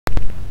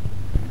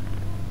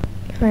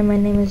Hi, my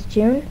name is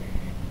June.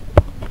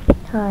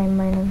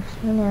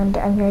 And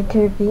I'm here to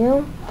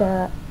review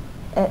the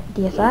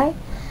DSI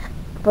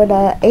for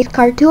the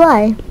acekard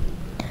 2i.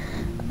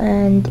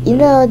 And you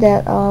know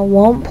that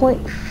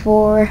 1.4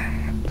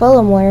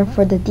 firmware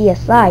for the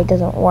DSI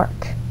doesn't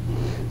work.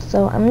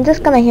 So I'm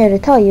just here to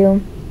tell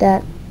you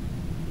that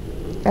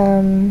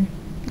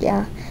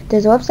yeah,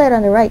 there's a website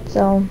on the right,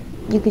 so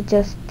you could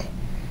just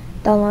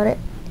download it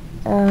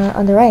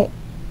on the right.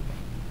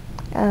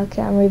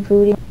 Okay, I'm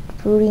rebooting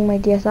my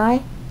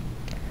DSI.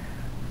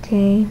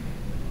 Okay.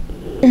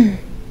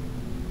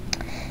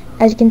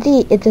 As you can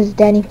see, it says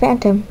Danny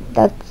Phantom.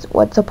 That's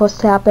what's supposed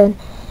to happen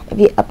if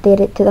you update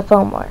it to the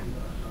firmware.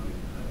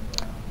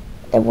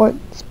 It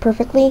works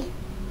perfectly.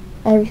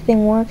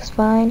 Everything works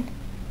fine.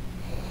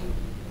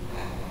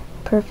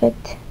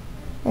 Perfect.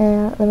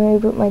 Let me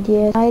reboot my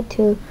DSI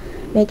to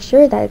make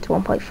sure that it's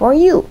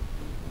 1.4U.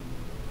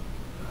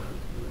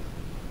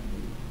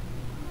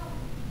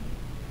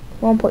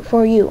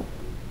 1.4U,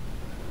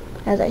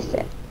 as I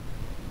said.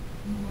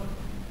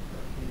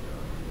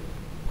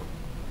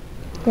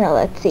 Now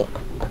let's see.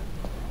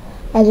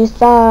 As you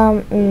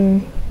saw,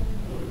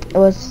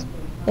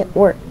 it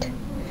worked.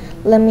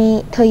 Let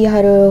me tell you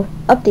how to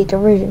update the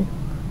version.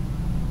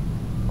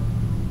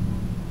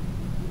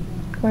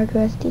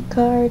 Micro SD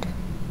card.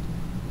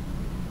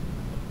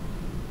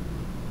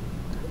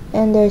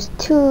 And there's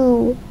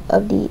two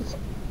of these.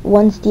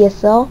 One's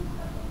DSL,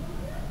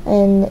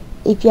 and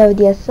if you have a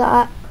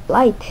DSI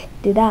Lite,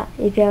 do that.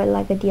 If you have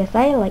like a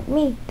DSI like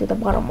me, do the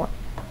bottom one.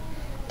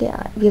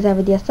 Yeah, because I have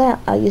a DSI,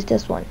 I'll use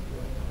this one.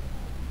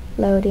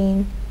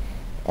 Loading.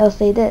 It'll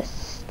say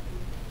this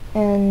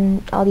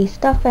and all these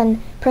stuff, and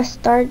press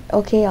start.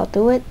 Okay, I'll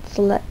do it.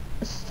 Select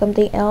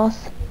something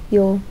else,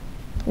 you'll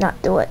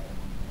not do it.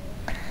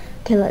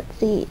 Okay, let's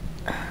see.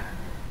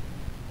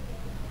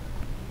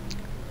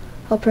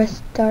 I'll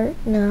press start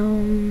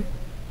now.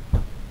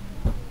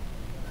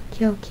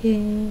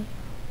 Okay.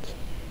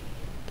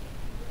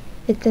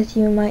 It says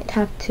you might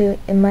have to,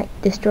 it might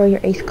destroy your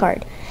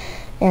acekard,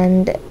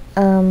 and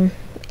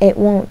it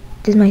won't.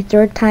 This is my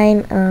third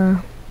time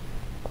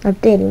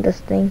updating this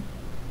thing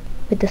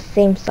with the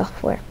same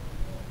software.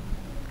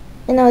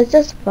 You know, it's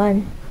just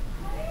fun.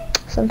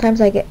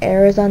 Sometimes I get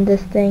errors on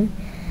this thing,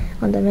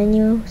 on the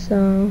menu,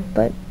 so,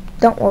 but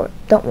don't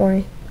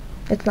worry,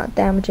 it's not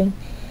damaging.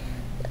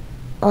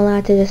 All I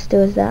have to just do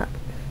is that.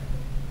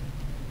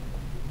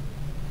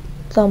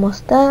 It's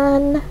almost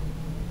done.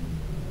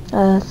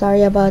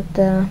 Sorry about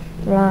the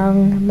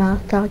long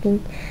mouth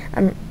talking.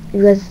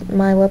 Because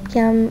my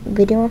webcam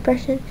video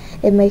impression,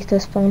 it makes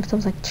those phone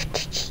sounds like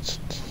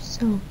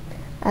so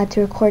I had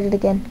to record it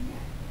again.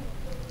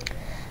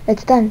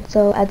 It's done,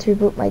 so I had to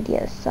reboot my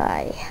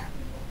DSI.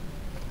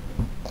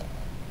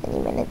 Any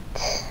minute.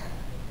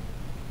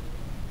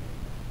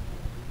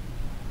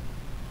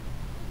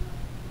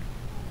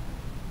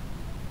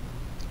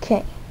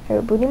 Okay,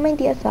 rebooting my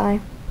DSI.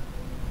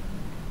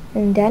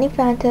 And Danny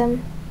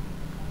Phantom,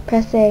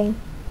 press A.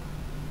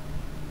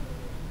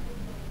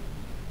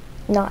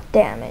 Not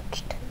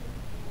damaged.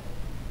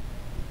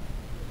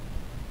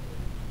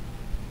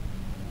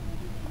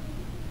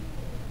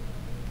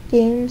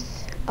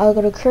 Games, I'll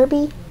go to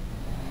Kirby.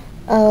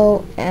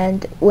 Oh,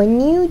 and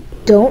when you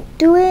don't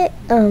do it,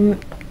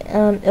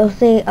 it'll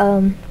say,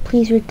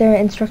 please read the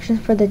instructions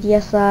for the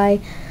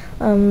DSI,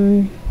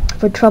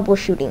 for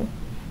troubleshooting.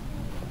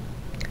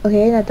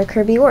 Okay, that the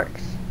Kirby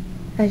works,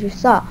 as you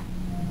saw.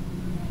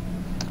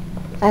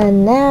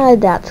 And now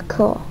that's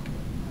cool.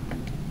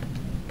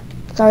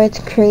 Sorry, it's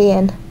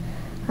Korean.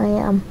 I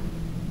am.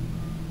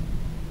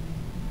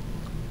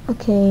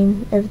 Okay,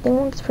 everything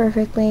works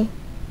perfectly.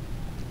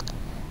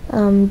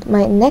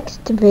 My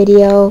next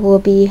video will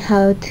be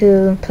how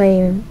to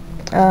play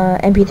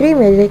MP3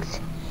 music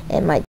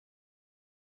in my